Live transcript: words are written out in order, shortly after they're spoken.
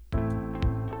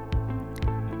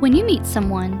When you meet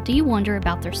someone, do you wonder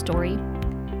about their story?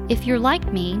 If you're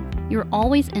like me, you're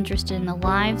always interested in the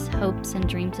lives, hopes, and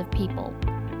dreams of people.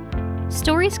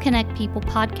 Stories Connect People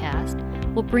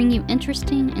podcast will bring you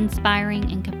interesting, inspiring,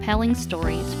 and compelling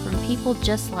stories from people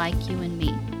just like you and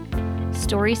me.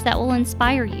 Stories that will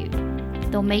inspire you.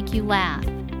 They'll make you laugh.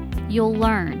 You'll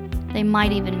learn. They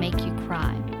might even make you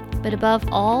cry. But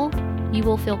above all, you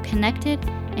will feel connected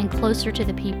and closer to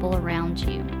the people around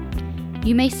you.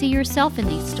 You may see yourself in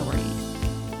these stories.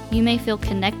 You may feel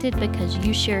connected because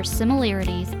you share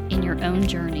similarities in your own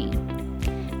journey.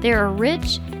 There are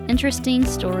rich, interesting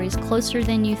stories closer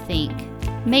than you think,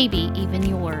 maybe even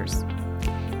yours.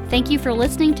 Thank you for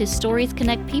listening to Stories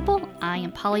Connect People. I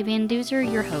am Polly Van Duzer,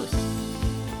 your host.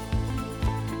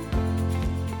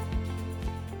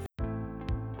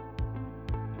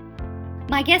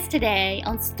 My guest today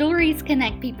on Stories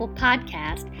Connect People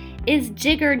podcast is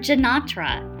Jigar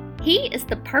Janatra. He is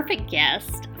the perfect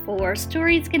guest for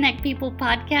Stories Connect People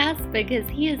podcast because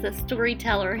he is a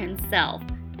storyteller himself.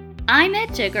 I met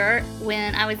Jigar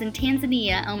when I was in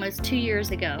Tanzania almost 2 years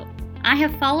ago. I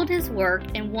have followed his work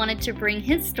and wanted to bring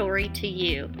his story to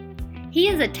you. He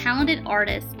is a talented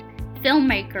artist,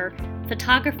 filmmaker,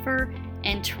 photographer,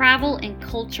 and travel and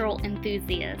cultural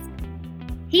enthusiast.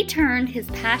 He turned his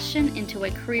passion into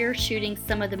a career shooting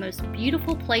some of the most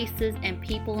beautiful places and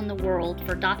people in the world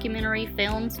for documentary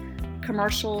films,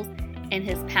 commercials, and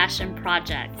his passion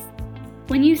projects.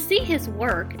 When you see his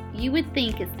work, you would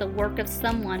think it's the work of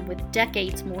someone with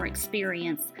decades more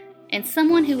experience and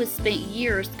someone who has spent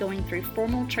years going through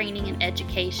formal training and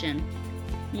education.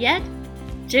 Yet,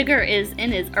 Jigar is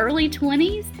in his early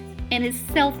 20s and is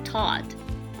self-taught.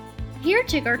 Hear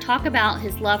Jigar talk about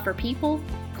his love for people,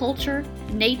 culture,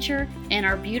 nature, and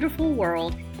our beautiful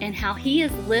world, and how he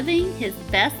is living his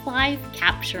best life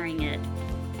capturing it.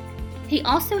 He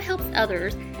also helps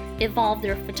others evolve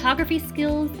their photography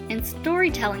skills and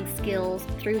storytelling skills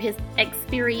through his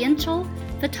experiential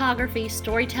photography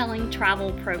storytelling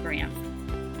travel programs.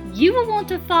 You will want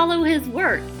to follow his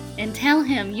work and tell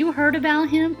him you heard about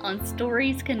him on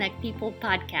Stories Connect People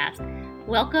podcast.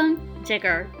 Welcome,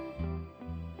 Jigar.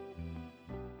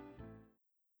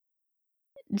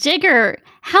 Jigar,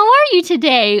 how are you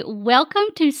today? Welcome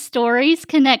to Stories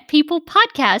Connect People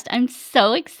podcast. I'm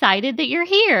so excited that you're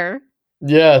here.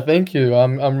 Yeah, thank you.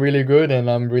 I'm really good and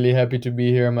I'm really happy to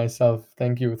be here myself.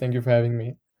 Thank you. Thank you for having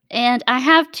me. And I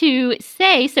have to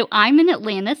say, so I'm in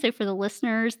Atlanta. So for the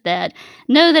listeners that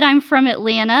know that I'm from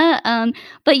Atlanta,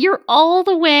 but you're all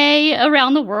the way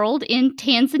around the world in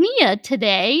Tanzania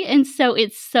today. And so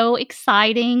it's so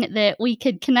exciting that we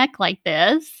could connect like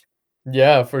this.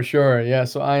 Yeah, for sure. Yeah,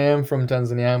 so I am from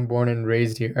Tanzania. I'm born and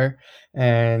raised here.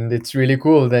 And it's really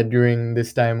cool that during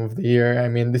this time of the year, I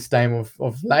mean, this time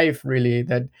of life, really,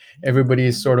 that everybody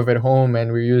is sort of at home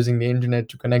and we're using the internet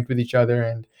to connect with each other.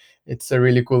 And it's a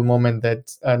really cool moment that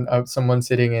someone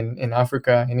sitting in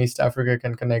Africa, in East Africa,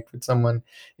 can connect with someone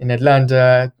in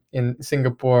Atlanta, in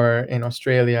Singapore, in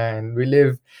Australia. And we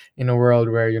live in a world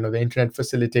where, the internet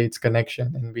facilitates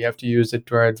connection and we have to use it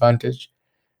to our advantage.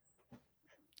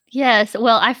 Yes,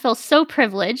 well, I feel so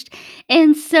privileged.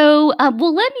 And so,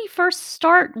 well, let me first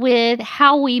start with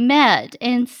how we met.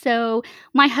 And so,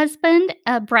 my husband,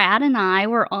 Brad, and I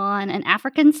were on an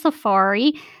African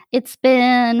safari. It's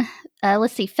been,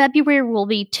 let's see, February will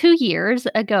be 2 years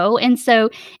ago. And so,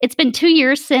 it's been 2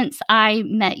 years since I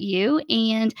met you.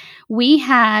 And we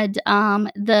had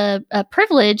the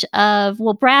privilege of,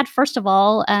 well, Brad, first of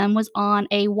all, was on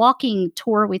a walking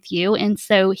tour with you. And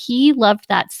so, he loved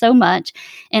that so much.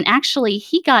 And actually,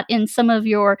 he got in some of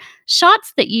your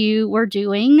shots that you were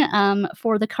doing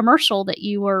for the commercial that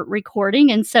you were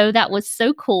recording. And so that was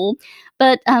so cool.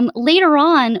 But later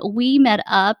on, we met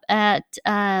up at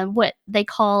what they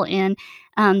call in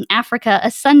Africa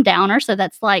a sundowner. So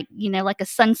that's like, like a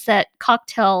sunset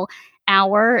cocktail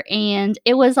hour. And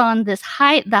it was on the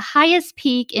highest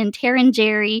peak in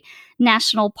Tarangire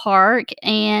National Park.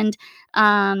 And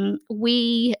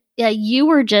you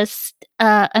were just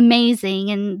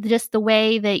amazing, and just the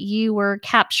way that you were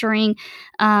capturing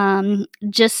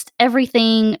just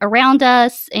everything around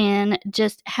us and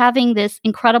just having this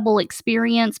incredible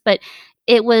experience. But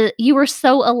you were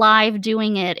so alive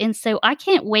doing it. And so I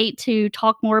can't wait to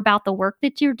talk more about the work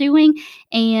that you're doing.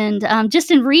 And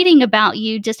just in reading about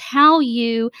you, just how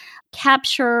you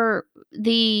capture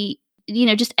the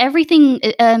just everything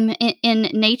in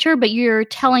nature, but you're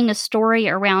telling a story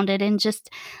around it. And just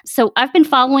so I've been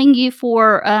following you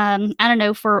for I don't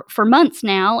know, for months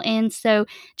now. And so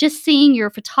just seeing your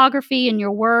photography and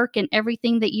your work and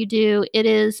everything that you do, it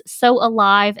is so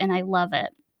alive and I love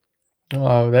it.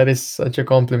 Wow, that is such a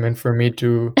compliment for me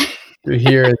too. to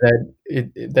hear that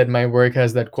that my work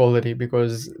has that quality,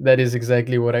 because that is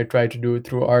exactly what I try to do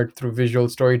through art, through visual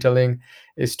storytelling,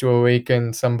 is to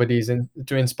awaken somebody's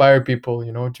to inspire people,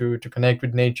 to connect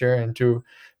with nature, and to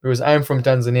because I'm from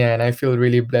Tanzania and I feel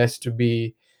really blessed to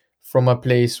be from a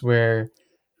place where,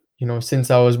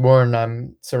 since I was born,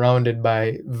 I'm surrounded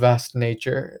by vast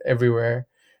nature everywhere,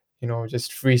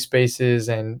 just free spaces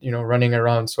and, running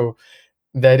around. So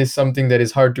that is something that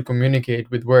is hard to communicate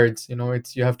with words.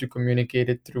 It's you have to communicate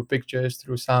it through pictures,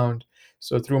 through sound.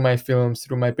 So through my films,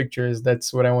 through my pictures,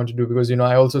 that's what I want to do, because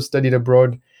I also studied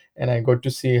abroad, and I got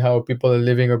to see how people are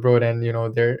living abroad, and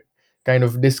they're kind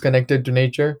of disconnected to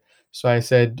nature. So I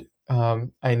said,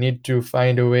 I need to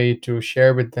find a way to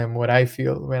share with them what I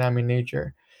feel when I'm in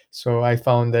nature. So I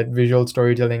found that visual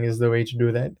storytelling is the way to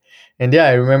do that. And yeah,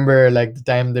 I remember like the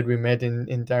time that we met in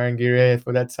Tarangire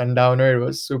for that sundowner. It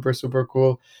was super super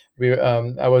cool.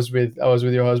 I was with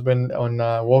your husband on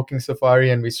a walking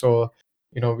safari, and we saw,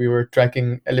 we were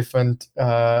tracking elephant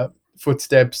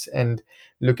footsteps and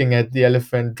looking at the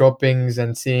elephant droppings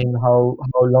and seeing how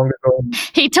long ago.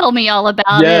 He told me all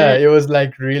about Yeah, it. it was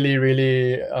like really,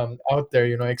 really out there,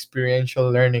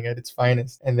 experiential learning at its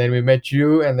finest. And then we met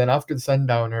you, and then after the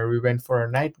sundowner, we went for a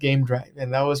night game drive,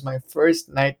 and that was my first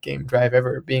night game drive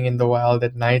ever, being in the wild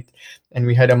at night. And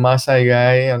we had a Maasai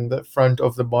guy on the front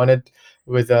of the bonnet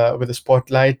with a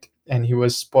spotlight, and he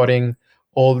was spotting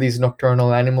all these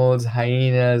nocturnal animals,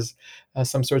 hyenas,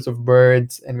 some sorts of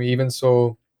birds, and we even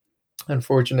saw,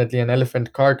 unfortunately, an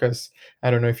elephant carcass.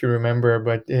 I don't know if you remember,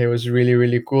 but it was really,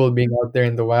 really cool being out there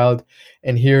in the wild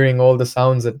and hearing all the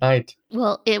sounds at night.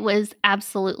 Well, it was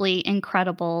absolutely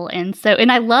incredible, and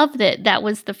I love that that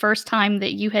was the first time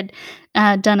that you had,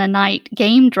 done a night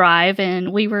game drive,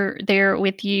 and we were there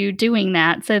with you doing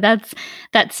that, so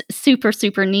that's super,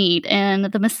 super neat, and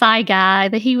the Maasai guy,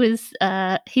 that he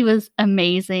was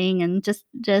amazing, and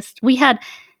just we had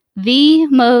the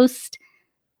most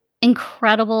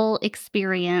incredible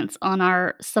experience on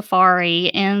our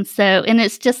safari, and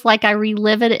it's just like I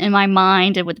relive it in my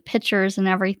mind and with pictures and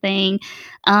everything,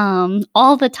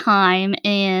 all the time,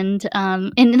 and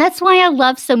that's why I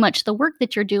love so much the work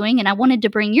that you're doing, and I wanted to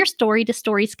bring your story to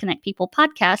Stories Connect People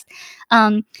podcast,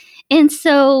 um, and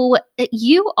so,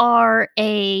 you are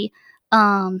a,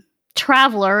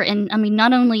 traveler, and, I mean,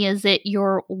 not only is it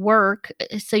your work,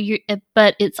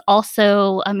 but it's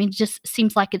also, I mean, just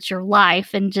seems like it's your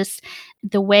life, and just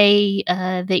the way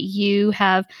that you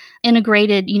have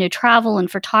integrated, travel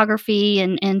and photography,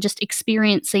 and just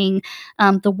experiencing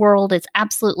the world is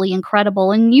absolutely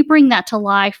incredible. And you bring that to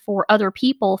life for other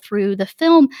people through the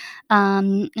filming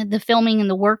and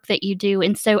the work that you do.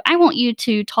 And so I want you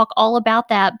to talk all about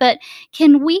that. But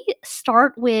can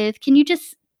you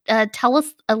just tell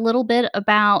us a little bit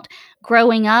about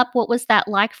growing up? What was that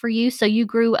like for you? So you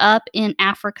grew up in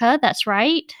Africa, that's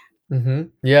right?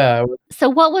 Yeah. So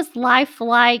what was life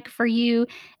like for you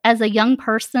as a young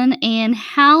person, and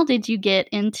how did you get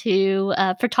into,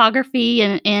 photography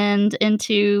and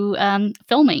into,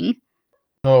 filming?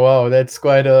 Oh wow, that's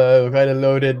quite a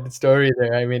loaded story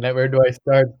there. I mean, where do I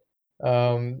start?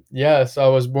 Yeah, so I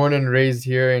was born and raised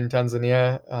here in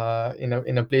Tanzania,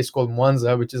 in a place called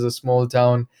Mwanza, which is a small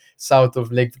town south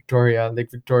of Lake Victoria.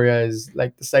 Lake Victoria is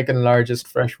like the second largest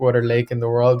freshwater lake in the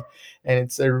world, and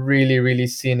it's a really, really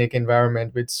scenic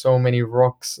environment with so many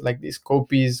rocks, like these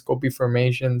kopie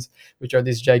formations, which are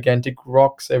these gigantic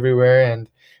rocks everywhere. And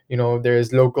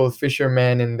there's local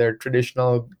fishermen in their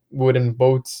traditional wooden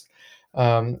boats,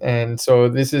 and so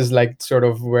this is like sort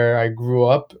of where I grew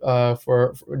up,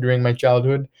 for during my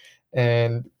childhood.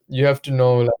 And you have to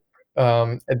know,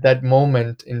 like, at that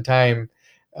moment in time,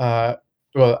 uh,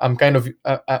 well, I'm kind of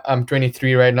I'm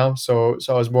 23 right now, so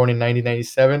I was born in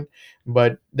 1997,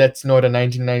 but that's not a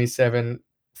 1997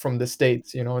 from the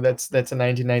States. That's a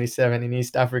 1997 in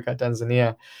East Africa,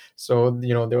 Tanzania. So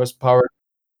there was power.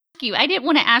 I didn't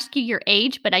wanna ask you your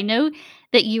age, but I know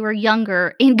that you are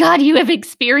younger, and God, you have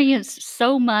experienced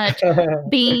so much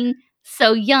being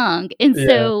so young, and Yeah.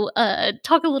 so,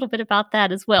 talk a little bit about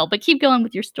that as well, but keep going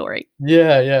with your story.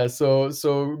 Yeah, yeah. So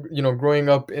growing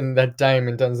up in that time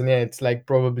in Tanzania, it's like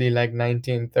probably like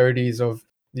 1930s of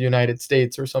the United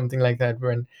States or something like that,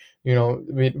 when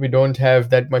we don't have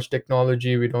that much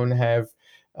technology. We don't have,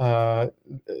 uh,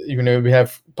 we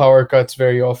have power cuts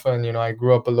very often. I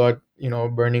grew up a lot,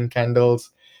 burning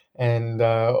candles and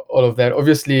all of that.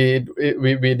 Obviously,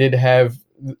 we did have,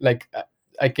 like,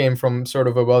 I came from sort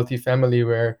of a wealthy family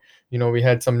where we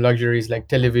had some luxuries like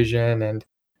television and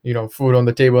food on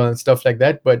the table and stuff like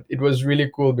that. But it was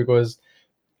really cool because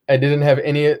I didn't have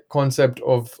any concept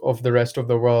of the rest of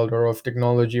the world or of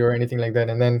technology or anything like that.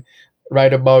 And then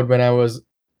right about when I was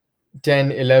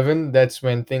 10, 11, that's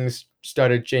when things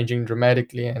started changing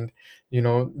dramatically, and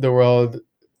the world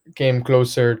came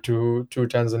closer to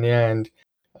Tanzania,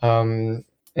 um,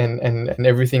 and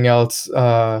everything else.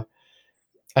 I,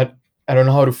 I don't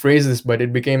know how to phrase this, but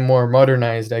it became more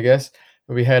modernized, I guess.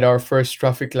 We had our first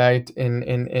traffic light in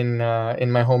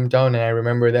my hometown, and I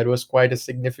remember that was quite a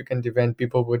significant event.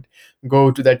 People would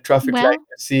go to that traffic light Well,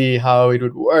 to see how it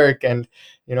would work, and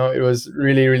it was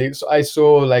really, really. So I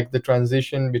saw like the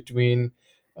transition between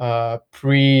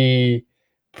pre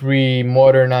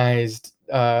modernized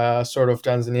sort of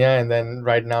Tanzania, and then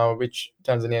right now, which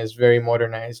Tanzania is very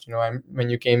modernized. When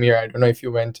you came here, I don't know if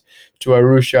you went to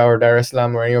Arusha or Dar es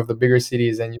Salaam or any of the bigger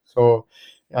cities, and you saw,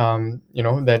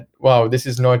 that wow, this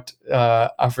is not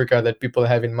Africa that people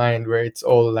have in mind, where it's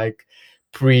all like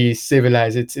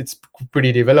pre-civilized. It's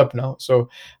pretty developed now. So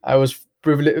I was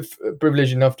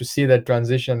privileged enough to see that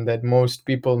transition that most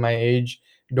people my age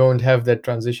don't have that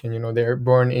transition. They're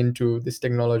born into this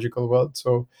technological world.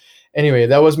 So anyway,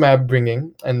 that was my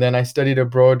upbringing, and then I studied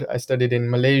abroad. I studied in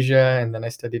Malaysia, and then I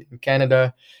studied in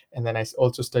Canada, and then I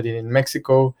also studied in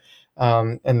Mexico.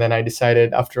 And then I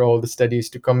decided after all the studies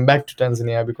to come back to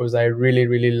Tanzania because I really,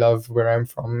 really love where I'm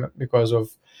from because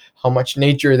of how much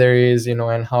nature there is,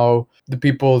 and how the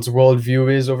people's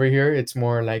worldview is over here. It's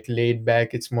more like laid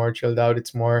back, it's more chilled out,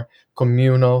 it's more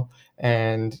communal,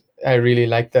 and I really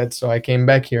like that. So I came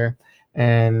back here,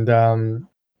 and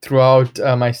throughout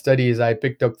my studies, I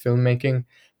picked up filmmaking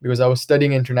because I was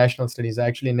studying international studies. I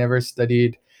actually never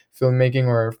studied filmmaking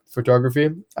or photography.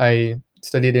 I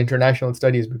studied international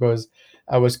studies because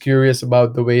I was curious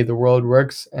about the way the world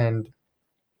works and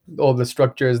all the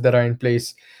structures that are in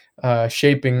place,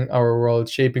 shaping our world,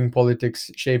 shaping politics,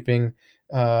 shaping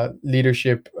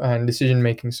leadership and decision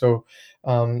making. So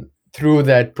through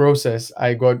that process,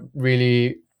 I got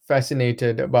really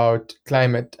fascinated about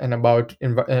climate and about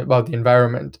the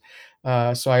environment.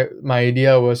 So my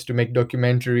idea was to make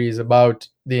documentaries about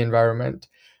the environment.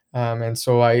 And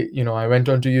so I went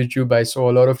onto YouTube. I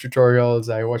saw a lot of tutorials.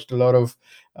 I watched a lot of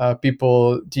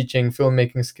people teaching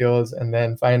filmmaking skills, and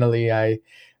then finally I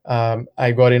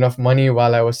got enough money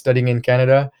while I was studying in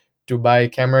Canada to buy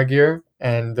camera gear.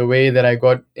 And the way that I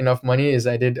got enough money is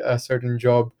I did a certain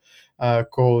job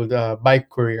called bike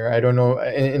courier. I don't know.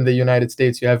 In the United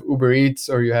States, you have Uber Eats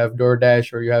or you have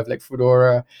DoorDash or you have like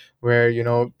Foodora, where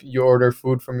you order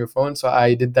food from your phone. So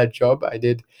I did that job.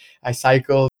 I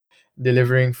cycled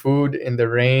delivering food in the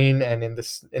rain and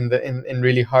in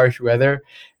really harsh weather.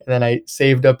 And then I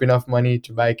saved up enough money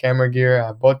to buy camera gear.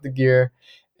 I bought the gear,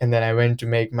 and then I went to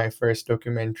make my first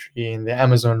documentary in the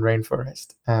Amazon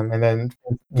rainforest. And then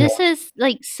yeah. this is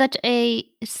like such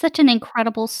an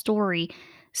incredible story.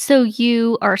 So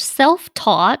you are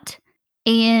self-taught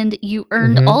and you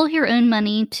earned Hmm. all your own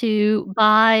money to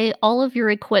buy all of your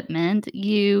equipment.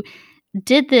 You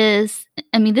did this.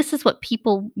 I mean, this is what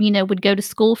people, would go to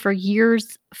school for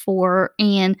years for,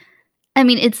 and I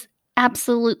mean, it's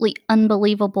absolutely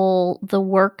unbelievable the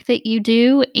work that you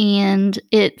do, and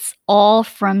it's all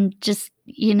from just,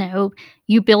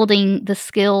 you building the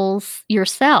skills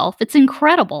yourself. It's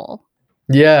incredible.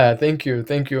 Yeah, thank you,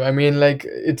 thank you. I mean, like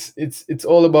it's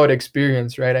all about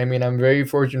experience, right? I mean, I'm very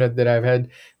fortunate that I've had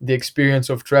the experience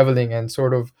of traveling and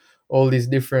sort of all these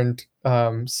different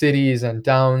cities and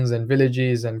towns and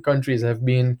villages and countries have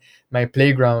been my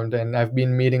playground, and I've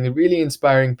been meeting really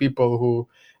inspiring people who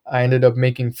I ended up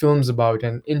making films about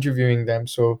and interviewing them.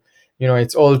 So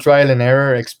it's all trial and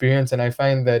error experience, and I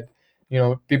find that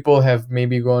people have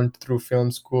maybe gone through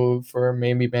film school for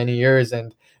maybe many years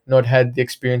and not had the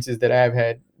experiences that I've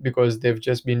had because they've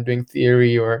just been doing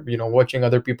theory or watching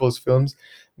other people's films.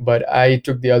 But I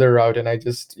took the other route, and I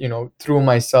just threw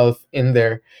myself in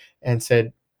there and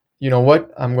said, you know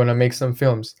what, I'm gonna make some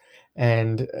films.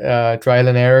 And trial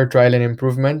and error, trial and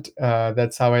improvement.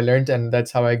 That's how I learned, and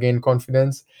that's how I gained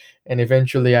confidence. And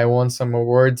eventually, I won some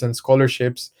awards and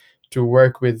scholarships to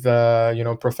work with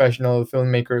professional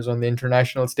filmmakers on the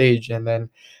international stage. And then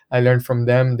I learned from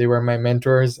them. They were my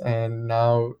mentors, and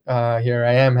now here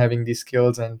I am having these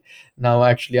skills. And now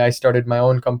actually I started my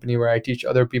own company where I teach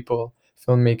other people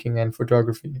filmmaking and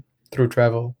photography through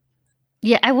travel.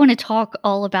 Yeah, I wanna talk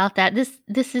all about that.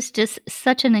 This is just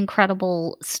such an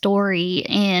incredible story,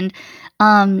 and,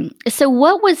 so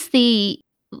what was the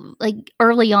like,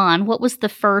 early on, what was the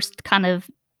first kind of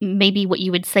maybe what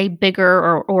you would say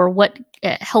bigger or what,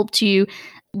 helped you?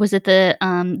 Was it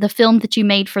the film that you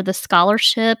made for the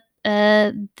scholarship,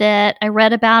 that I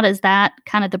read about? Is that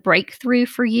kind of the breakthrough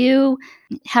for you?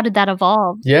 How did that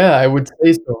evolve? Yeah, I would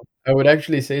say so. I would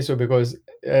actually say so because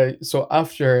so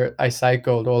after I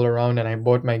cycled all around and I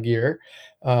bought my gear,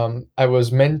 I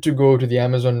was meant to go to the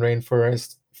Amazon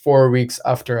rainforest 4 weeks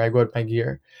after I got my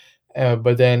gear.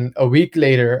 But then a week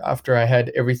later, after I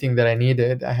had everything that I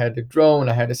needed, I had a drone,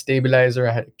 I had a stabilizer,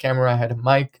 I had a camera, I had a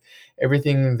mic,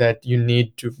 everything that you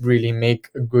need to really make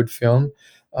a good film.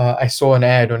 I saw an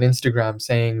ad on Instagram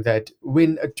saying that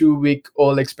win a 2 week,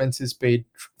 all expenses paid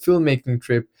filmmaking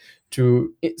trip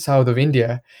to south of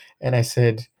India. And I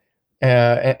said,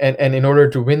 and in order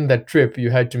to win that trip,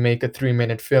 you had to make a 3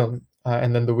 minute film.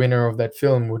 And then the winner of that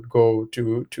film would go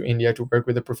to India to work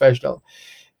with a professional.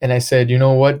 And I said, you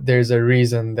know what? There's a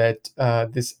reason that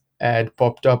this ad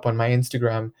popped up on my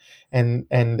Instagram, and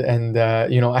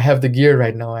I have the gear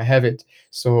right now. I have it.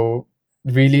 So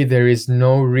really, there is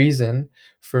no reason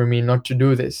for me not to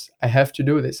do this. I have to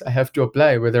do this. I have to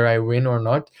apply, whether I win or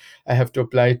not. I have to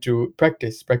apply to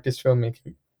practice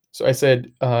filmmaking. So I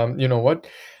said, you know what?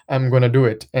 I'm gonna do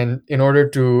it. And in order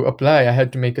to apply, I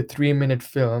had to make a 3 minute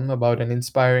film about an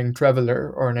inspiring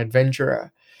traveler or an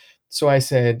adventurer. So I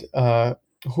said,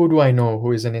 who do I know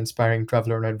who is an inspiring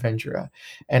traveler and adventurer?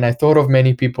 And I thought of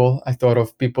many people. I thought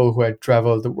of people who had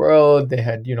traveled the world. They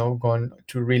had, gone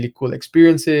to really cool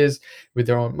experiences with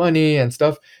their own money and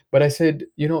stuff. But I said,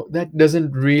 that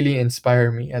doesn't really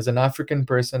inspire me as an African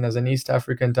person, as an East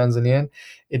African Tanzanian.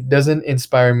 It doesn't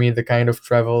inspire me the kind of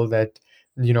travel that,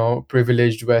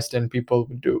 privileged Western people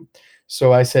would do.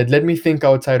 So I said, let me think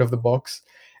outside of the box.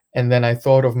 And then I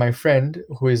thought of my friend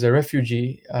who is a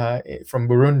refugee from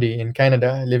Burundi in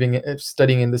Canada,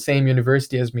 studying in the same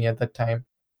university as me at that time.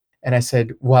 And I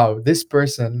said, wow, this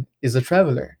person is a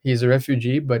traveler. He's a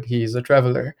refugee, but he's a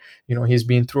traveler. He's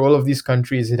been through all of these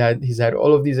countries. He's had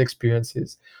all of these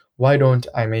experiences. Why don't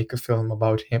I make a film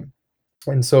about him?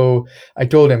 And so I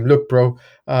told him, look, bro,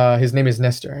 his name is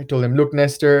Nestor. I told him, look,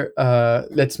 Nestor,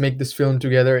 let's make this film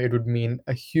together. It would mean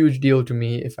a huge deal to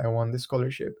me if I won this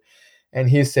scholarship. And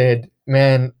he said,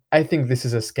 man, I think this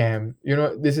is a scam.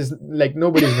 This is like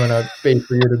nobody's gonna pay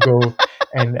for you to go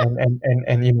and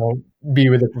be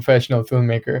with a professional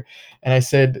filmmaker. And I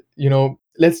said,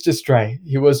 let's just try.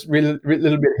 He was really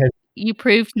little bit hesitant. You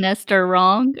proved Nestor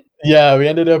wrong. Yeah, we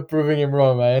ended up proving him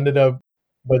wrong.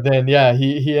 But then yeah,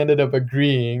 he ended up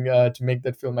agreeing to make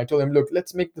that film. I told him, look,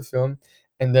 let's make the film,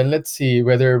 and then let's see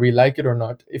whether we like it or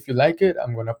not. If you like it,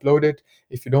 I'm gonna upload it.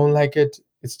 If you don't like it,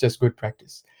 it's just good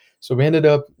practice. So we ended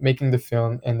up making the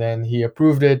film, and then he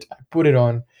approved it. I put it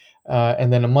on,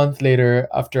 and then a month later,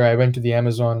 after I went to the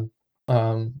Amazon,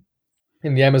 um,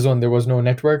 in the Amazon there was no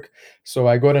network. So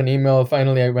I got an email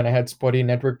finally when I had spotty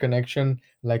network connection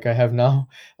like I have now.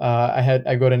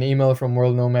 I got an email from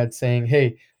World Nomad saying,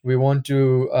 hey, we want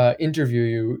to interview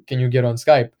you, can you get on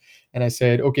Skype? And I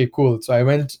said, okay, cool. So I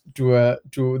went to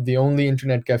the only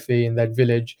internet cafe in that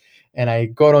village, and I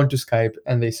got onto Skype,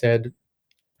 and they said,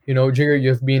 Jigger,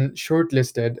 you've been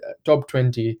shortlisted top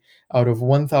 20 out of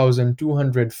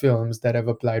 1,200 films that have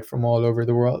applied from all over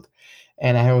the world.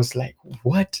 And I was like,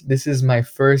 what? This is my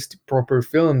first proper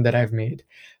film that I've made.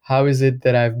 How is it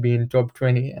that I've been top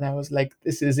 20? And I was like,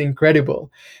 this is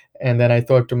incredible. And then I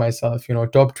thought to myself,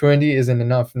 top 20 isn't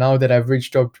enough. Now that I've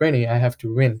reached top 20, I have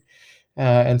to win.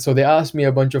 And so they asked me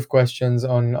a bunch of questions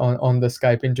on the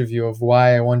Skype interview of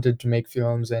why I wanted to make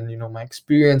films and, my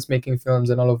experience making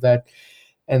films and all of that.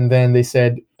 And then they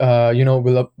said,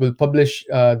 we'll publish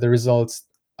the results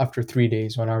after 3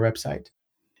 days on our website.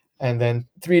 And then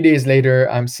 3 days later,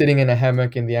 I'm sitting in a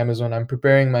hammock in the Amazon. I'm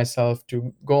preparing myself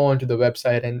to go onto the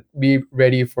website and be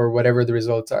ready for whatever the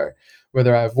results are.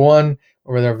 Whether I've won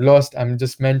or whether I've lost, I'm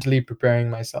just mentally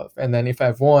preparing myself. And then if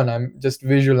I've won, I'm just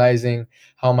visualizing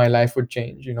how my life would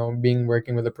change, being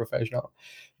working with a professional.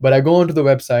 But I go onto the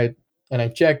website and I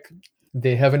check,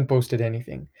 they haven't posted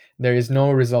anything. There is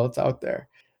no results out there.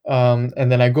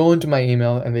 And then I go into my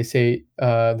email and they say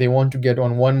they want to get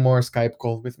on one more Skype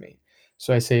call with me.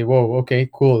 So I say, whoa, okay,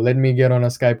 cool. Let me get on a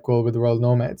Skype call with World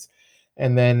Nomads.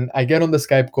 And then I get on the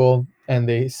Skype call and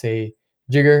they say,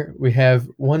 Jigger, we have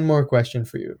one more question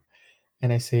for you.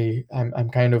 And I say,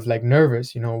 I'm kind of like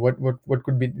nervous, what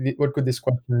could this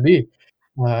question be?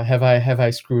 Have I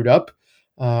screwed up?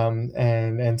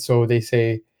 And so they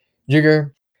say,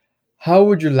 Jigger, how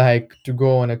would you like to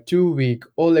go on a 2 week,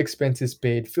 all expenses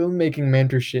paid filmmaking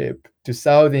mentorship to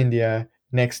South India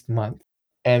next month?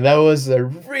 And that was a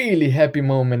really happy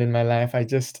moment in my life. I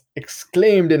just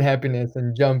exclaimed in happiness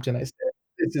and jumped and I said,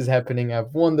 this is happening.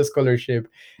 I've won the scholarship.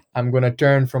 I'm going to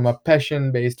turn from a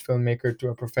passion based filmmaker to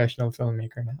a professional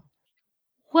filmmaker now.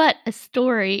 What a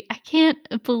story. I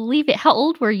can't believe it. How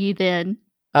old were you then?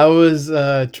 I was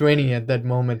 20 at that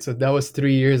moment. So that was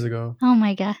 3 years ago. Oh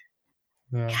my god.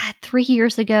 Yeah. God, 3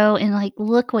 years ago, and, like,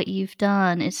 look what you've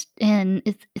done. It's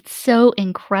so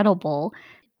incredible.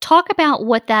 talk about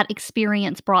what that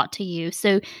experience brought to you.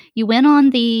 So you went on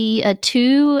the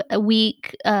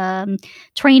 2-week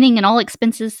training and all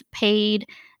expenses paid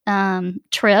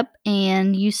trip,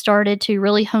 and you started to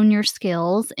really hone your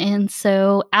skills. And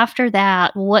so after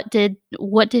that, what did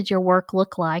your work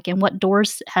look like, and what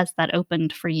doors has that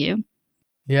opened for you?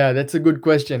 Yeah, that's a good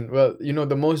question. Well,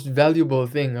 the most valuable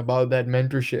thing about that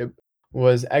mentorship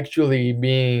was actually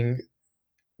being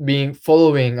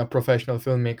following a professional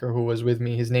filmmaker who was with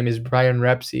me. His name is Brian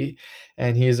Rapsey,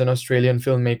 and he is an Australian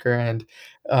filmmaker. And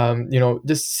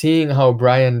just seeing how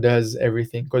Brian does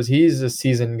everything, because he's a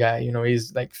seasoned guy.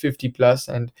 He's like 50 plus,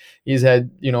 and he's had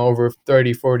over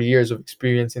 30, 40 years of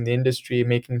experience in the industry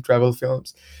making travel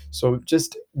films. So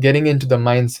just getting into the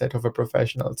mindset of a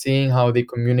professional, seeing how they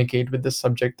communicate with the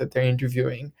subject that they're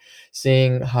interviewing,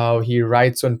 seeing how he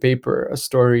writes on paper a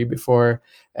story before,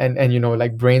 and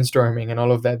like brainstorming and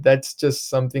all of that, that's just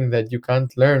something that you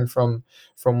can't learn from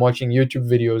watching YouTube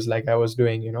videos like I was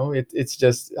doing. It's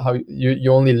just how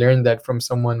you only learn that from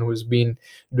someone who's been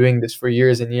doing this for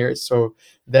years and years. So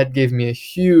that gave me a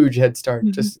huge head start,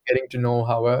 Mhm. just getting to know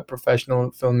how a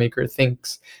professional filmmaker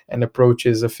thinks and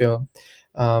approaches a film.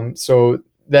 So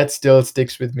that still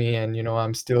sticks with me, and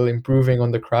I'm still improving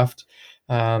on the craft.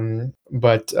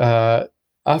 But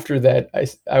after that,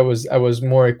 I was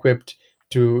more equipped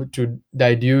to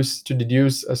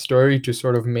deduce a story, to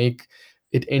sort of make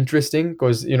it interesting,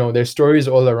 because there's stories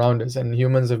all around us, and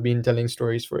humans have been telling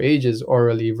stories for ages,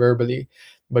 orally, verbally.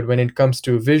 But when it comes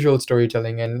to visual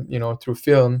storytelling and through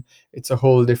film, it's a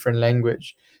whole different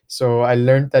language. So I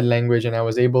learned that language, and I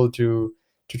was able to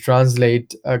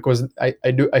translate, because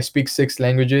I speak 6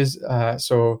 languages.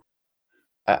 So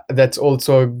that's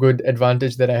also a good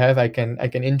advantage that I have. I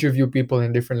can interview people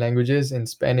in different languages, in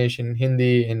Spanish, in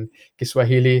Hindi, in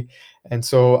Kiswahili, and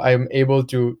so I'm able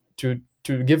to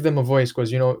give them a voice,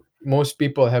 because most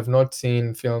people have not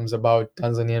seen films about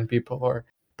Tanzanian people or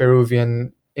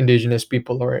Peruvian indigenous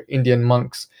people or Indian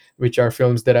monks, which are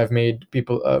films that I've made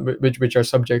people, which are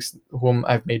subjects whom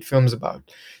I've made films about.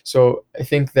 So I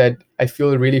think that I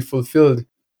feel really fulfilled,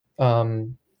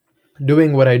 um,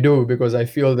 doing what I do, because I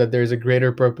feel that there's a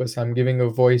greater purpose. I'm giving a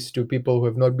voice to people who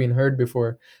have not been heard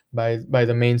before by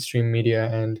the mainstream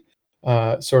media, and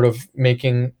sort of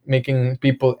making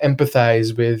people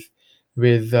empathize with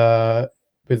uh,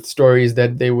 with stories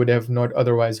that they would have not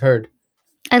otherwise heard.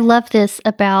 I love this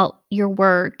about your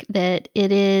work, that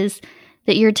it is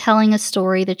that you're telling a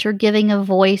story, that you're giving a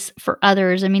voice for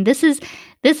others. I mean, this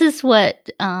is what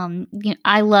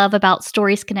I love about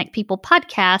Stories Connect People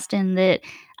podcast, and that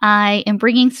I am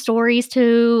bringing stories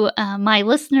to my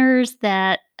listeners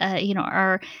that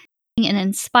are and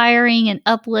inspiring and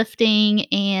uplifting.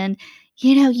 And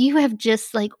you have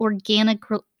just like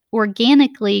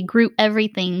organically grew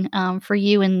everything for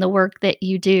you in the work that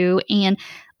you do. And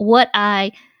what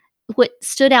I what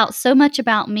stood out so much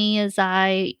about me as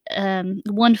I,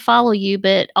 one, follow you,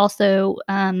 but also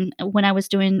when I was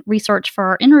doing research for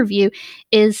our interview,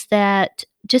 is that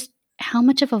just how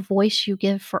much of a voice you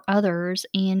give for others,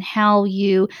 and how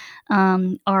you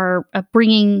are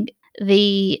bringing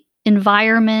the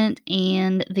environment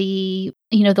and the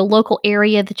local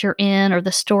area that you're in, or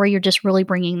the story, you're just really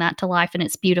bringing that to life, and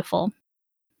it's beautiful.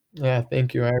 Yeah,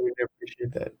 thank you. I really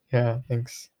appreciate that. Yeah,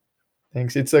 thanks.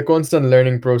 It's a constant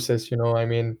learning process. I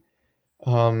mean,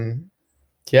 um,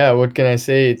 yeah. What can I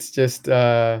say? It's just.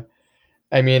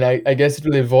 I mean, I guess it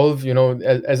will evolve,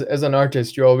 as an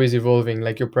artist, you're always evolving.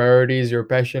 Like, your priorities, your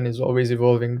passion is always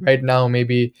evolving. Right now,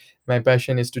 maybe my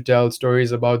passion is to tell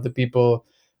stories about the people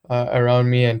around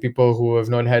me, and people who have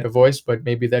not had a voice, but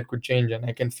maybe that could change. And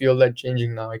I can feel that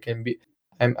changing now.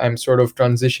 I'm sort of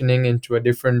transitioning into a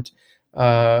different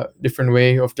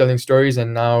way of telling stories.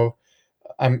 And now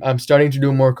I'm starting to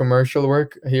do more commercial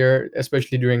work here,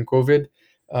 especially during COVID.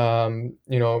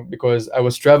 Because I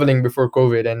was traveling before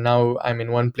COVID, and now I'm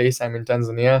in one place. I'm in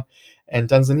Tanzania, and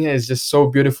Tanzania is just so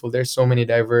beautiful. There's so many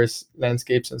diverse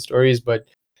landscapes and stories, but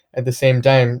at the same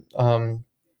time,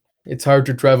 it's hard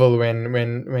to travel when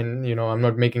I'm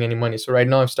not making any money. So right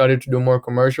now I've started to do more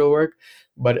commercial work,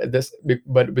 but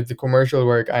with the commercial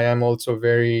work I am also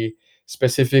very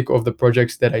specific of the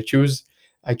projects that I choose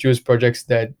projects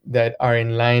that are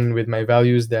in line with my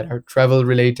values, that are travel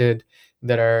related,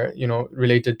 that are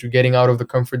related to getting out of the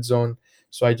comfort zone.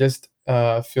 So I just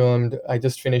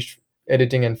finished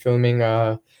editing and filming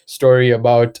a story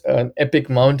about an epic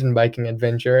mountain biking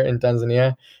adventure in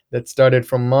Tanzania that started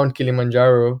from Mount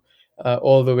Kilimanjaro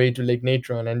all the way to Lake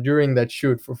Natron. And during that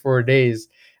shoot for 4 days,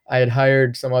 I had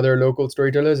hired some other local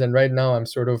storytellers. And right now, I'm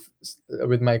sort of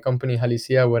with my company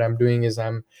Halisia. What I'm doing is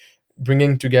I'm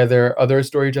bringing together other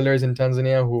storytellers in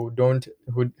Tanzania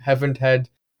who haven't had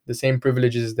the same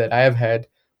privileges that I have had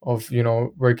of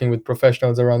working with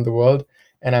professionals around the world,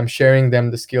 and I'm sharing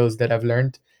them the skills that I've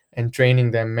learned and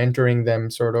training them, mentoring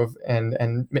them, sort of,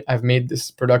 and I've made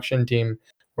this production team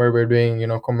where we're doing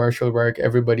commercial work.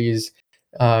 Everybody's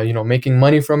making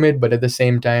money from it, but at the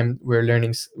same time we're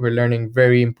learning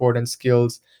very important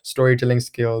skills, storytelling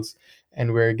skills,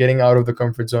 and we're getting out of the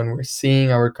comfort zone. We're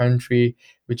seeing our country,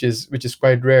 which is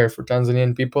quite rare for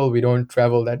Tanzanian people. We don't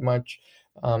travel that much.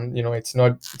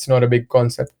 It's not a big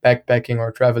concept, backpacking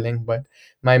or traveling. But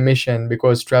my mission,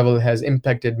 because travel has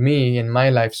impacted me in my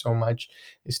life so much,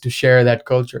 is to share that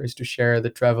culture, is to share the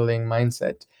traveling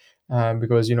mindset.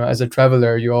 Because as a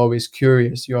traveler, you're always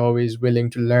curious, you're always willing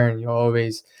to learn, you're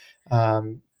always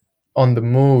um, on the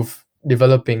move,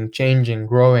 developing, changing,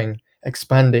 growing,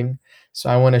 expanding. So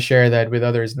I want to share that with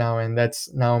others now, and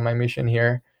that's now my mission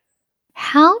here.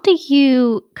 How do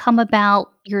you come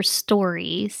about your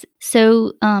stories?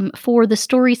 So, for the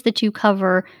stories that you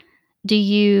cover,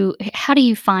 how do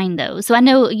you find those? So I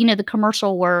know, the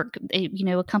commercial work,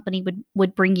 a company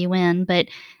would bring you in, but,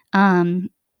 um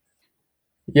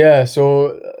Yeah,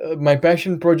 so my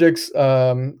passion projects,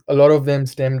 a lot of them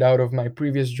stemmed out of my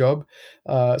previous job.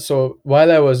 So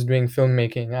while I was doing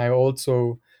filmmaking, I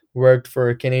also worked for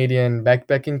a Canadian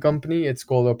backpacking company. It's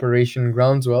called Operation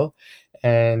Groundswell,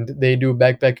 and they do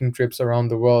backpacking trips around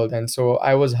the world. And so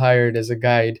I was hired as a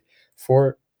guide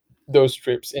for those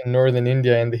trips in northern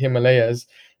India and the Himalayas,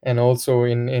 and also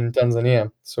in Tanzania.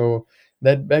 So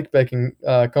that backpacking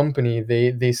company,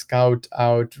 they scout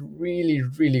out really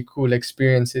really cool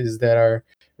experiences that are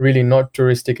really not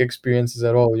touristic experiences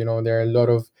at all. There are a lot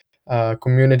of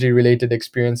community related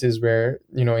experiences where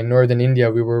in northern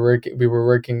India we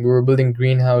were building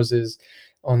greenhouses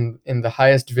on in the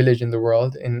highest village in the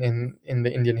world, in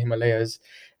the Indian Himalayas.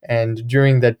 And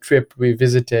during that trip we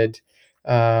visited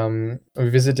a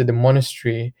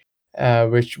monastery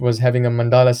which was having a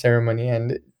mandala ceremony.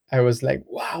 And I was like,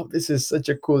 wow, this is such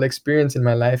a cool experience in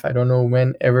my life. I don't know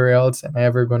when ever else am I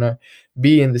ever gonna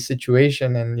be in this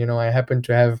situation. And I happen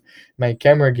to have my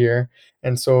camera gear.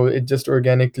 And so it just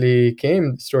organically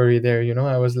came, the story there.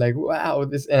 I was like, wow,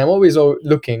 this. And I'm always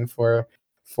looking for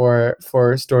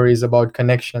stories about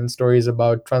connection, stories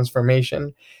about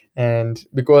transformation. And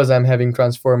because I'm having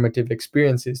transformative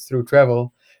experiences through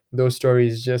travel, those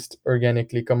stories just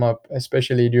organically come up,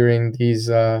 especially during these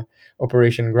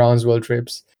Operation Groundswell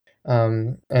trips.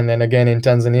 And then again in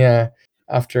Tanzania,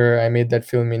 after I made that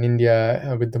film in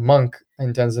India with the monk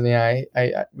in Tanzania,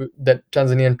 that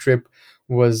Tanzanian trip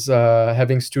was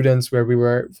having students where we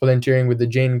were volunteering with the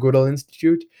Jane Goodall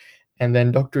Institute. And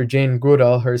then Dr. Jane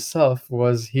Goodall herself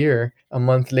was here a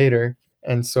month later.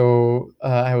 And so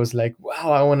I was like,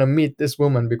 wow, I want to meet this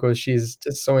woman because she's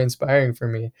just so inspiring for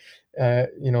me.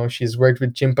 She's worked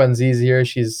with chimpanzees here.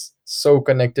 She's so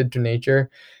connected to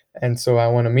nature. And so I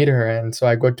want to meet her. And so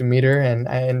I got to meet her, and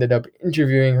I ended up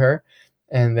interviewing her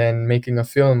and then making a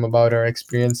film about our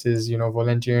experiences,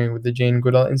 volunteering with the Jane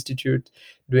Goodall Institute,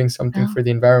 doing something Oh, for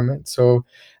the environment. So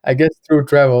I guess through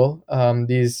travel,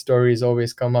 these stories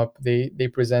always come up. They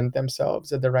present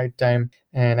themselves at the right time,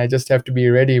 and I just have to be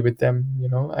ready with them.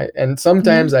 And yeah.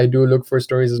 sometimes I do look for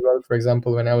stories as well. For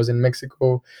example, when I was in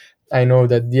Mexico, I know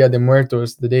that Dia de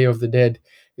Muertos, the Day of the Dead,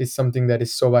 is something that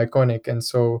is so iconic. And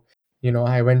so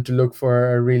I went to look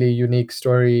for a really unique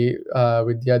story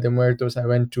with Dia de Muertos. I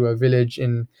went to a village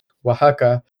in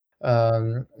Oaxaca.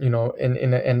 In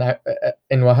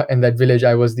that village,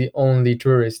 I was the only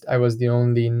tourist. I was the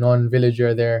only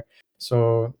non-villager there.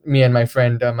 So me and my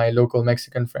friend, my local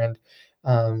Mexican friend.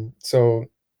 So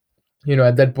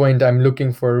at that point, I'm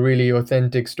looking for really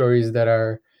authentic stories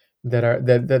that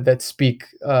speak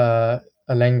a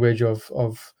language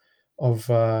of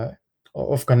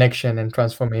connection and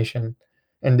transformation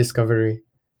and discovery.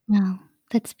 Oh,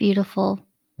 that's beautiful.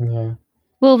 Yeah.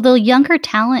 Well, the younger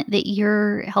talent that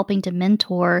you're helping to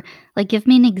mentor, like, give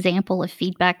me an example of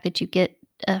feedback that you get,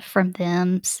 from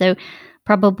them. So,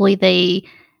 probably they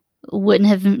wouldn't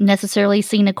have necessarily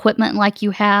seen equipment like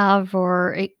you have,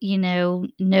 or,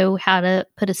 know how to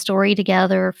put a story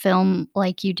together, film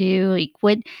like you do. Like,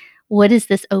 what is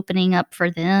this opening up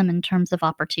for them in terms of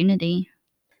opportunity?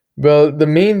 Well, the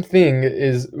main thing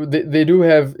is they do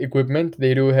have equipment.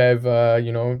 They do have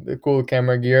the cool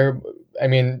camera gear. I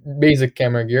mean, basic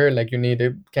camera gear, like you need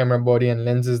a camera body and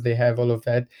lenses. They have all of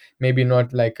that. Maybe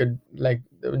not like a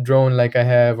drone like I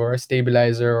have, or a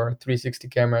stabilizer, or a 360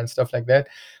 camera and stuff like that.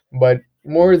 But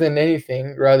more than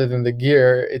anything, rather than the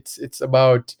gear, it's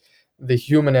about the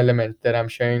human element that I'm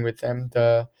sharing with them.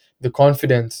 The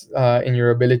confidence in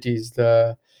your abilities,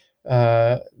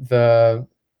 the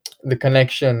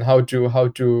connection, how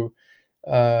to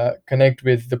connect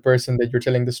with the person that you're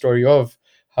telling the story of,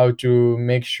 how to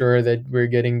make sure that we're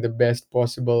getting the best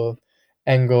possible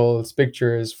angles,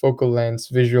 pictures, focal lengths,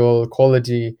 visual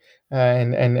quality,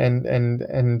 and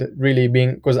really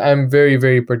being, because I'm very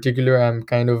very particular. I'm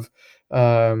kind of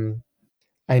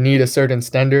I need a certain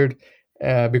standard,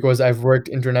 because I've worked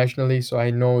internationally, so I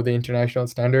know the international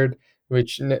standard,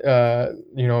 which the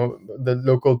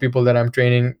local people that I'm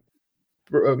training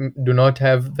do not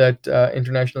have that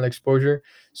international exposure.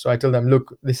 So I tell them,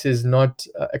 look, this is not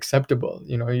acceptable.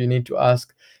 You need to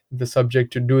ask the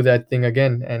subject to do that thing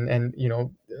again, and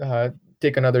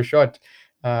take another shot.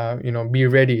 Be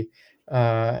ready,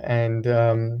 and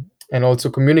also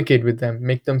communicate with them,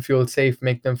 make them feel safe,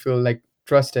 make them feel like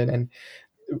trusted. And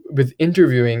with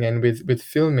interviewing and with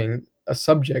filming a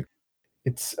subject,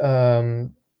 it's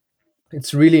um,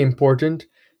 it's really important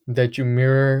that you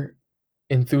mirror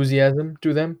enthusiasm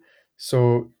to them.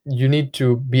 So you need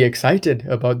to be excited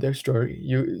about their story.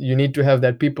 You need to have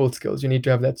that people skills. You need to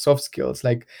have that soft skills.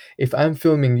 Like, if I'm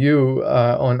filming you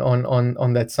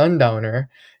on that sundowner,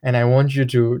 and I want you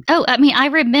to. Oh, I mean, I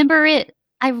remember it.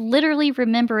 I literally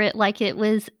remember it like it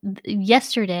was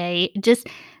yesterday. Just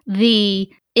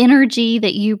the energy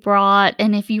that you brought,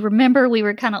 and if you remember, we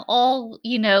were kind of all,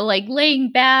 like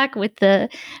laying back with the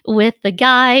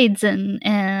guides and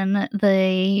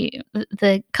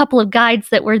the couple of guides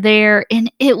that were there, and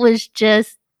it was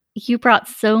just you brought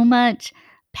so much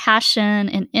passion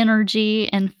and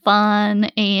energy and fun,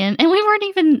 and we weren't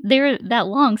even there that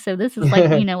long, so this is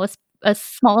like, a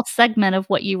small segment of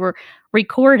what you were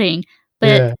recording, but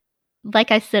Yeah.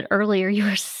 like I said earlier, you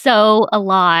were so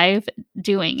alive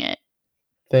doing it.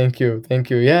 Thank you. Thank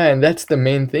you. Yeah, and that's the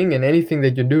main thing in anything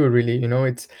that you do, really.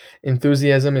 It's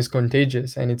enthusiasm is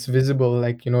contagious and it's visible.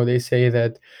 Like, they say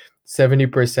that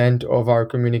 70% of our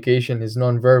communication is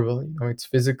nonverbal. It's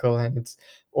physical and it's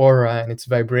aura and it's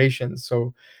vibrations.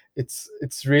 So it's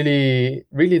really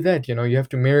really that, you have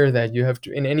to mirror that. You have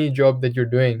to, in any job that you're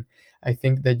doing, I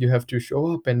think that you have to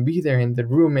show up and be there in the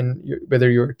room, and whether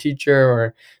you're a teacher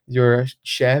or you're a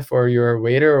chef or you're a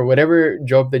waiter or whatever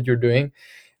job that you're doing,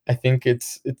 I think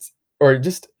it's or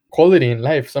just quality in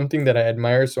life. Something that I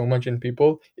admire so much in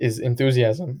people is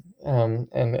enthusiasm.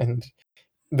 And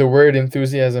the word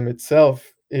enthusiasm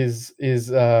itself is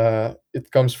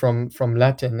it comes from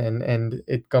Latin, and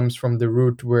it comes from the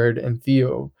root word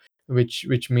entheo,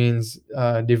 which means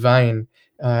divine.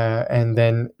 And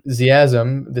then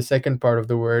ziasm, the second part of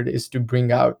the word, is to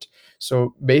bring out.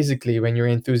 So basically, when you're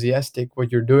enthusiastic,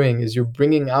 what you're doing is you're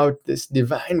bringing out this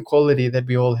divine quality that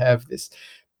we all have, this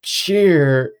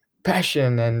sheer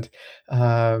passion and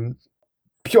um,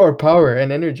 pure power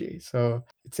and energy. So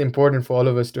it's important for all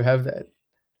of us to have that.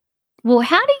 Well,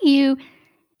 how do you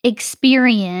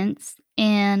experience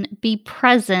and be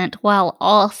present while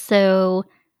also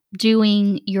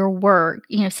doing your work?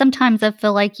 Sometimes I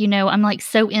feel like, I'm like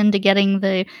so into getting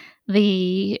the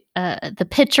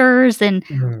pictures and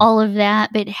Mhm. all of that,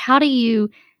 but how do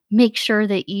you make sure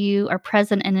that you are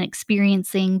present and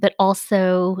experiencing, but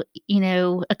also,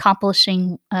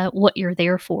 accomplishing what you're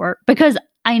there for? Because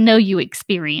I know you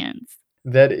experience.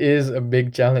 That is a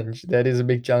big challenge. That is a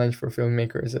big challenge for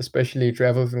filmmakers, especially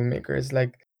travel filmmakers.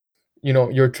 Like,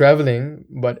 you're traveling,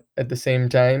 but at the same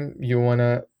time, you want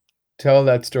to tell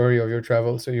that story of your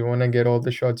travel. So you want to get all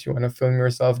the shots, you want to film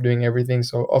yourself doing everything.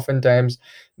 So oftentimes,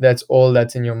 that's all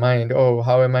that's in your mind. Oh,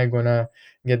 how am I going to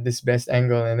get this best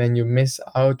angle? And then you miss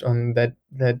out on that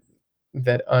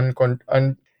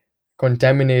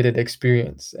contaminated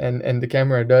experience. And the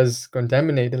camera does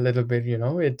contaminate a little bit.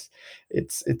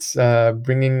 It's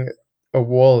bringing a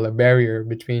wall, a barrier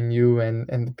between you and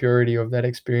the purity of that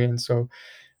experience. So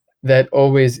that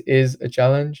always is a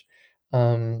challenge.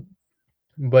 Um,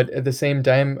 but at the same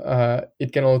time,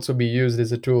 it can also be used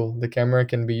as a tool. The camera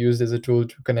can be used as a tool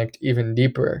to connect even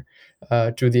deeper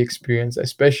to the experience,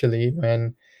 especially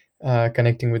when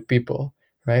connecting with people,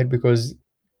 right? Because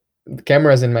the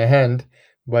camera's in my hand,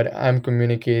 but I'm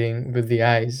communicating with the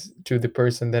eyes to the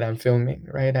person that I'm filming,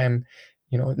 right? I'm,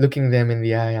 looking them in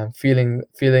the eye. I'm feeling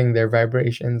their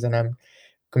vibrations, and I'm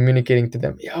communicating to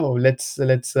them, yo, let's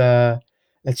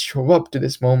show up to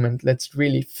this moment. Let's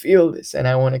really feel this, and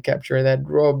I want to capture that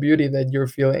raw beauty that you're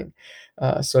feeling.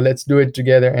 So let's do it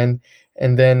together. And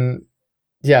then,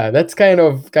 yeah, that's kind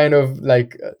of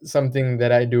like something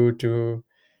that I do to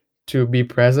be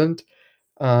present.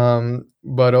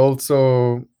 But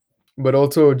also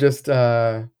just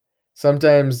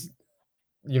sometimes,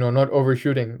 not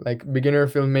overshooting. Like, beginner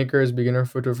filmmakers, beginner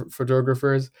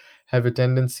photographers have a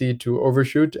tendency to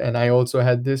overshoot, and I also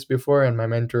had this before, and my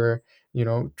mentor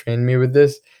trained me with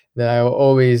this, that I'll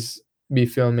always be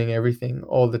filming everything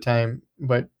all the time.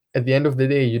 But at the end of the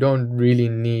day, you don't really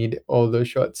need all those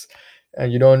shots,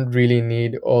 and you don't really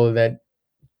need all that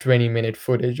 20-minute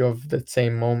footage of that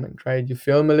same moment, right? You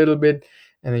film a little bit,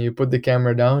 and then you put the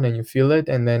camera down and you feel it,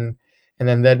 and then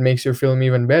that makes your film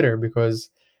even better, because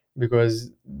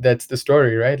that's the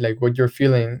story, right? Like, what you're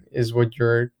feeling is what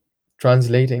you're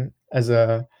translating as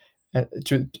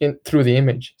through the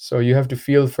image. So you have to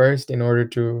feel first in order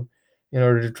to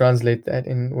translate that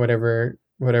in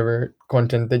whatever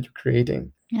content that you're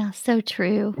creating. Yeah, so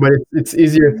true. But it's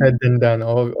easier said than done,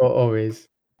 always.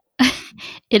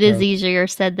 It Yeah. is easier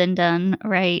said than done,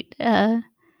 right?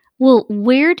 Well,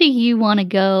 where do you wanna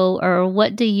go, or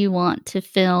what do you want to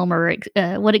film, or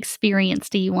what experience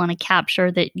do you wanna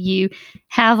capture that you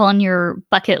have on your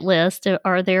bucket list?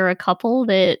 Are there a couple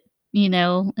that,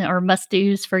 are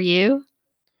must-dos for you?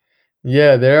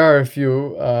 Yeah, there are a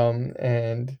few,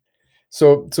 and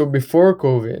so before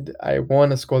COVID, I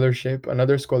won a scholarship,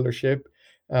 another scholarship,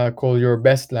 called Your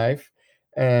Best Life,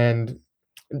 and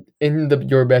in the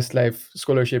Your Best Life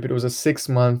scholarship, it was a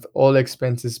 6-month, all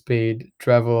expenses paid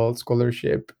travel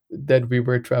scholarship that we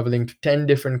were traveling to 10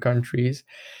 different countries,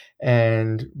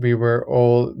 and we were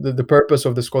all the purpose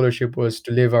of the scholarship was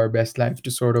to live our best life,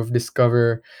 to sort of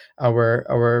discover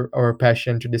our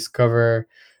passion, to discover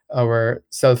our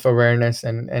self-awareness,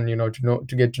 and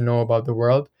to get to know about the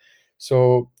world.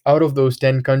 So out of those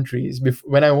 10 countries,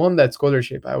 when I won that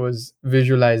scholarship, I was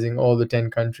visualizing all the 10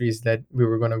 countries that we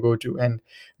were going to go to, and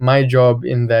my job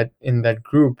in that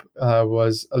group,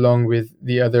 was, along with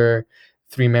the other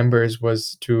three members,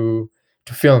 was to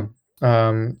film.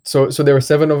 So there were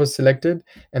seven of us selected,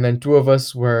 and then two of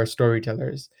us were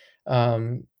storytellers.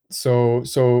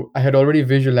 So I had already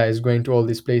visualized going to all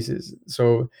these places.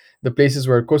 So the places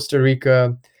were Costa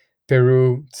Rica,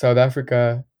 Peru, South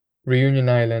Africa, Reunion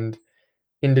Island,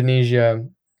 Indonesia,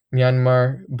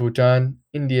 Myanmar, Bhutan,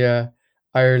 India,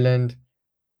 Ireland,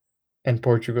 and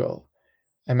Portugal.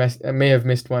 I may have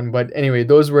missed one, but anyway,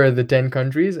 those were the 10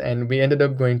 countries, and we ended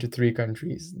up going to three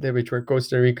countries, which were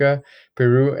Costa Rica,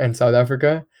 Peru, and South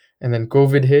Africa. And then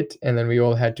COVID hit, and then we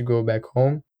all had to go back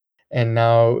home. And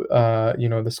now,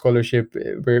 the scholarship,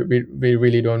 we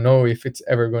really don't know if it's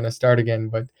ever going to start again.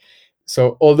 But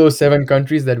so all those seven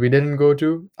countries that we didn't go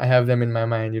to, I have them in my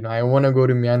mind. I want to go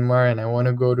to Myanmar, and I want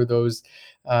to go to those,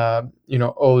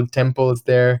 old temples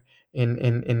there in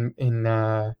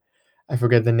I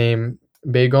forget the name,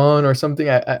 Bagon or something.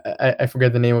 I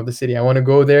forget the name of the city. I want to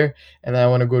go there, and I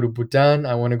want to go to Bhutan.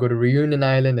 I want to go to Reunion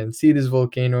Island and see these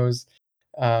volcanoes.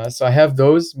 So I have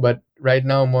those, but right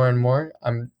now, more and more,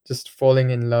 I'm just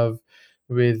falling in love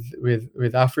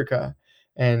with Africa,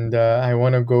 and I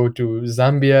want to go to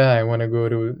Zambia. I want to go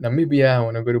to Namibia. I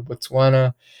want to go to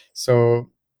Botswana.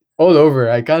 So all over.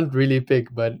 I can't really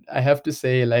pick, but I have to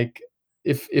say, like,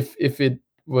 if it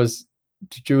was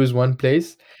to choose one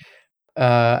place,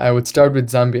 I would start with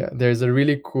Zambia. There's a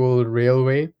really cool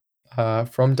railway,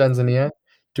 from Tanzania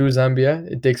to Zambia.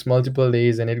 It takes multiple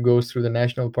days, and it goes through the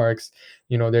national parks.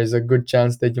 There's a good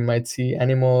chance that you might see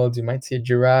animals, you might see a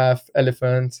giraffe,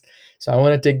 elephants. So I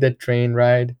want to take that train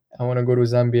ride. I want to go to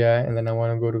Zambia, and then I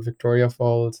want to go to Victoria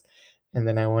Falls, and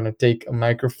then I want to take a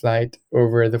microflight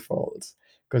over the falls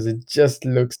because it just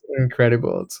looks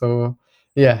incredible. So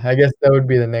yeah, I guess that would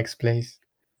be the next place.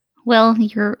 Well,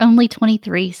 you're only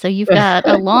 23, so you've got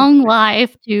a long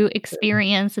life to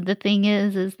experience, and the thing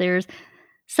is there's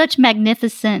such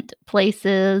magnificent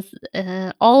places,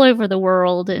 all over the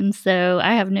world, and so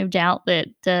I have no doubt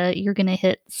that, you're gonna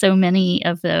hit so many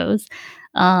of those,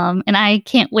 and I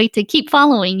can't wait to keep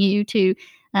following you to,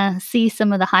 see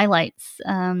some of the highlights,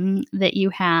 that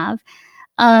you have.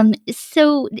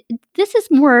 So this is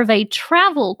more of a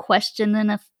travel question than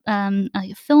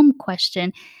a film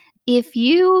question. If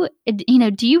you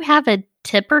do you have a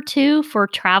tip or 2 for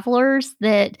travelers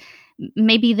that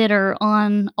maybe that are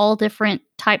on all different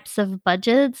types of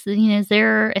budgets? Is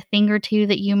there a thing or 2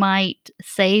 that you might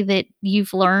say that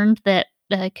you've learned that,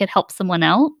 could help someone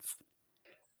else?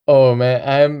 Oh man,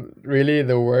 I'm really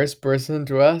the worst person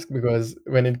to ask, because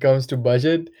when it comes to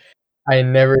budget, I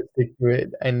never stick to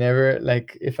it. I never,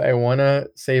 like, if I wanna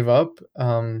save up,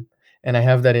 and I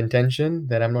have that intention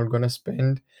that I'm not gonna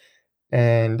spend,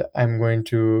 and I'm going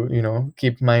to,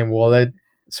 keep my wallet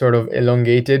sort of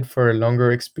elongated for a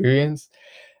longer experience,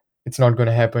 it's not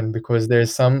gonna happen, because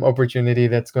there's some opportunity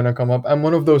that's gonna come up. I'm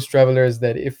one of those travelers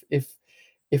that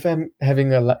if I'm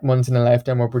having a once in a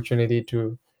lifetime opportunity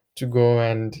to go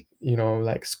and,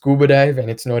 like, scuba dive, and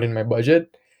it's not in my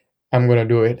budget, I'm gonna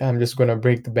do it. I'm just gonna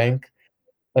break the bank,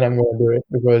 and I'm gonna do it,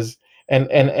 because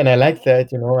And I like that,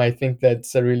 I think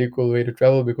that's a really cool way to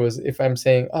travel, because if I'm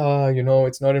saying,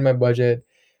 it's not in my budget,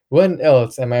 when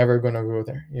else am I ever gonna go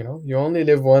there? You only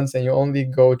live once, and you only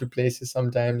go to places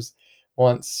sometimes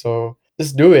once. So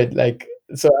just do it. Like,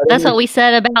 so I don't That's know. what we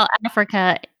said about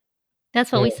Africa.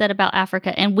 That's what Yeah, we said about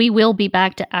Africa, and we will be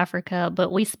back to Africa,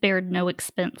 but we spared no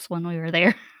expense when we were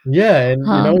there. yeah, and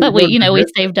you But don't we regret.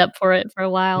 saved up for it for a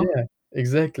while. Yeah,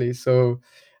 exactly. So,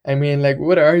 I mean, like,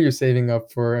 what are you saving up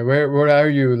for? What are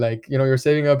you like? You're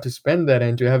saving up to spend that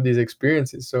and to have these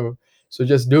experiences. So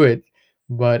just do it.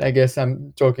 But I guess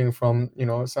I'm talking from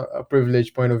a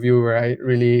privileged point of view, where I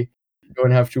really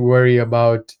don't have to worry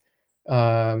about.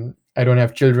 I don't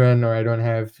have children, or I don't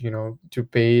have to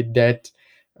pay debt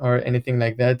or anything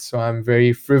like that. So I'm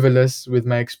very frivolous with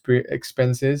my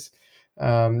expenses.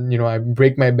 I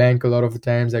break my bank a lot of the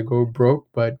times. I go broke,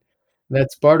 but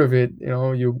that's part of it.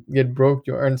 You get broke,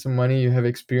 you earn some money, you have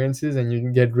experiences, and you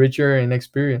can get richer in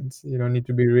experience. You don't need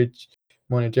to be rich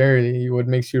monetarily. What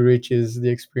makes you rich is the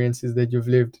experiences that you've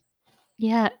lived.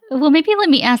 Yeah. Well, maybe let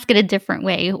me ask it a different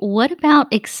way. What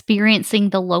about experiencing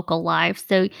the local life?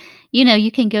 So,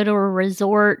 you can go to a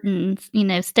resort and,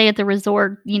 stay at the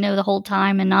resort, the whole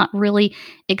time and not really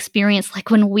experience like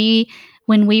when we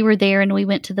were there and we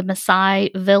went to the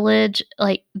Maasai village,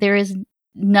 like there is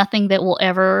nothing that will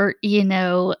ever,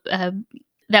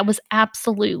 that was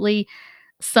absolutely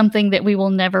something that we will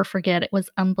never forget. It was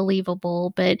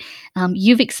unbelievable, but,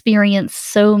 you've experienced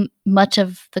so much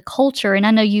of the culture, and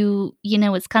I know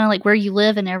it's kinda like where you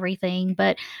live and everything,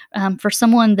 but, for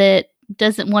someone that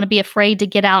doesn't wanna be afraid to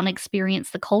get out and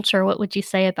experience the culture, what would you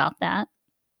say about that?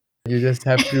 You just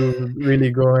have to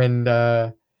really go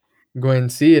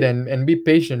and see it, and be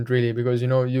patient, really, because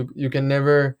you can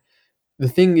never. The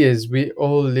thing is, we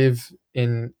all live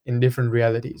in different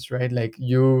realities, right? Like,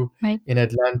 you Right? in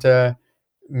Atlanta,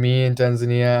 me in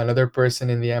Tanzania, another person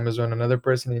in the Amazon, another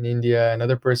person in India,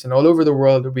 another person all over the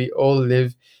world. We all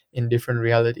live in different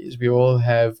realities. We all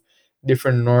have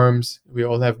different norms. We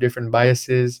all have different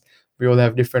biases. We all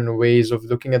have different ways of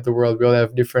looking at the world. We all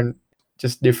have different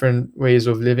ways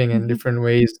of living, and Mhm. different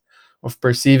ways of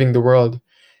perceiving the world.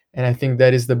 And I think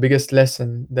that is the biggest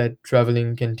lesson that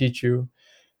traveling can teach you.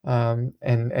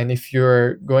 And if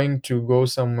you're going to go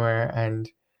somewhere and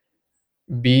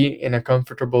be in a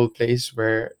comfortable place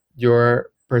where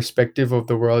your perspective of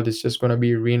the world is just going to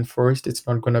be reinforced, it's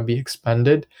not going to be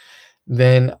expanded,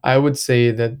 then I would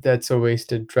say that that's a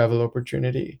wasted travel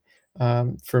opportunity.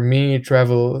 For me,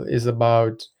 travel is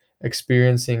about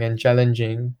experiencing and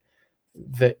challenging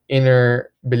the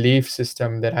inner belief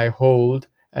system that I hold,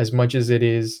 as much as it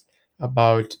is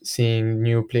about seeing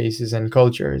new places and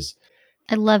cultures.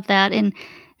 I love that, and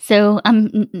so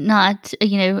I'm not,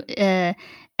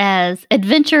 as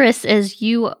adventurous as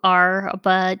you are,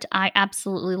 but I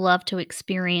absolutely love to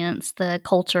experience the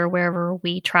culture wherever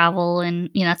we travel, and,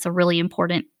 that's a really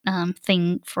important,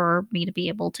 thing for me to be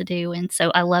able to do, and so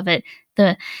I love it,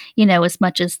 as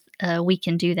much as, we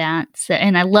can do that, so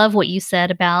and I love what you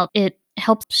said about it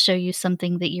helps show you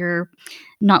something that you're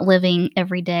not living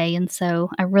every day, and so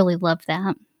I really love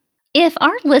that. If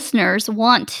our listeners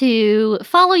want to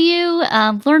follow you,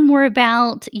 learn more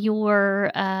about your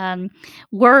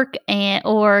work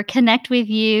or connect with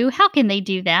you, how can they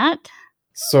do that?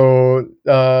 So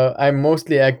I'm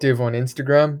mostly active on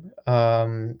Instagram.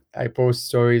 I post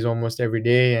stories almost every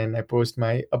day, and I post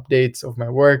my updates of my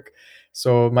work.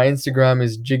 So my Instagram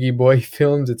is Jiggy Boy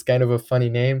Films. It's kind of a funny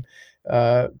name.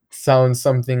 Sounds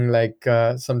something like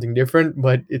something different,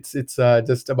 but it's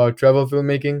just about travel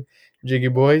filmmaking. Jiggy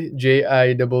Boy,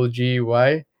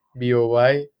 JIGGYBOY,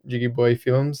 Jiggy Boy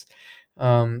Films.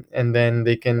 And then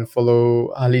they can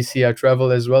follow Alicia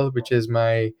Travel as well, which is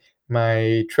my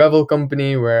travel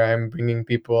company, where I'm bringing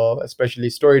people, especially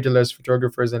storytellers,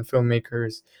 photographers, and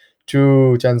filmmakers,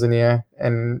 to Tanzania,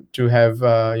 and to have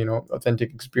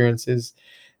authentic experiences,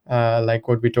 like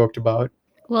what we talked about.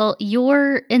 Well,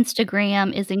 your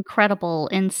Instagram is incredible.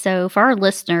 And so, for our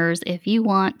listeners, if you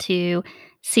want to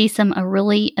see some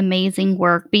really amazing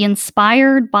work, be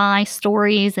inspired by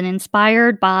stories and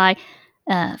inspired by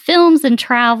films and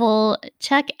travel,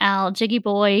 check out Jiggy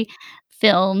Boy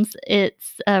Films.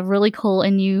 It's really cool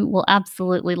and you will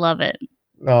absolutely love it.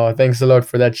 Oh, thanks a lot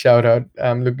for that shout out.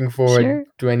 I'm looking forward Sure.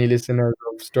 to any listeners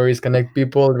of Stories Connect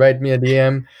people. Write me a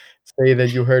DM, say that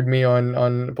you heard me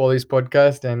on Polly's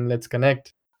podcast, and let's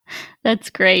connect. That's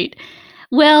great.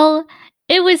 Well,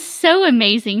 it was so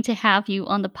amazing to have you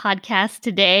on the podcast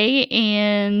today,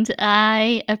 and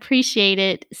I appreciate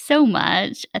it so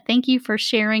much. Thank you for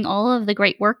sharing all of the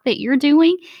great work that you're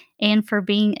doing and for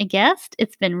being a guest.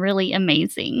 It's been really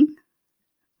amazing.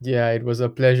 Yeah, it was a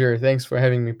pleasure. Thanks for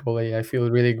having me, Polly. I feel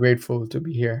really grateful to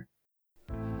be here.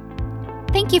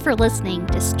 Thank you for listening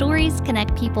to Stories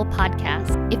Connect People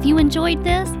podcast. If you enjoyed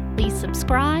this, please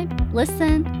subscribe,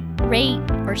 listen, rate,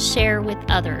 or share with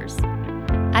others.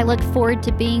 I look forward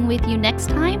to being with you next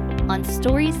time on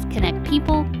Stories Connect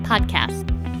People podcast.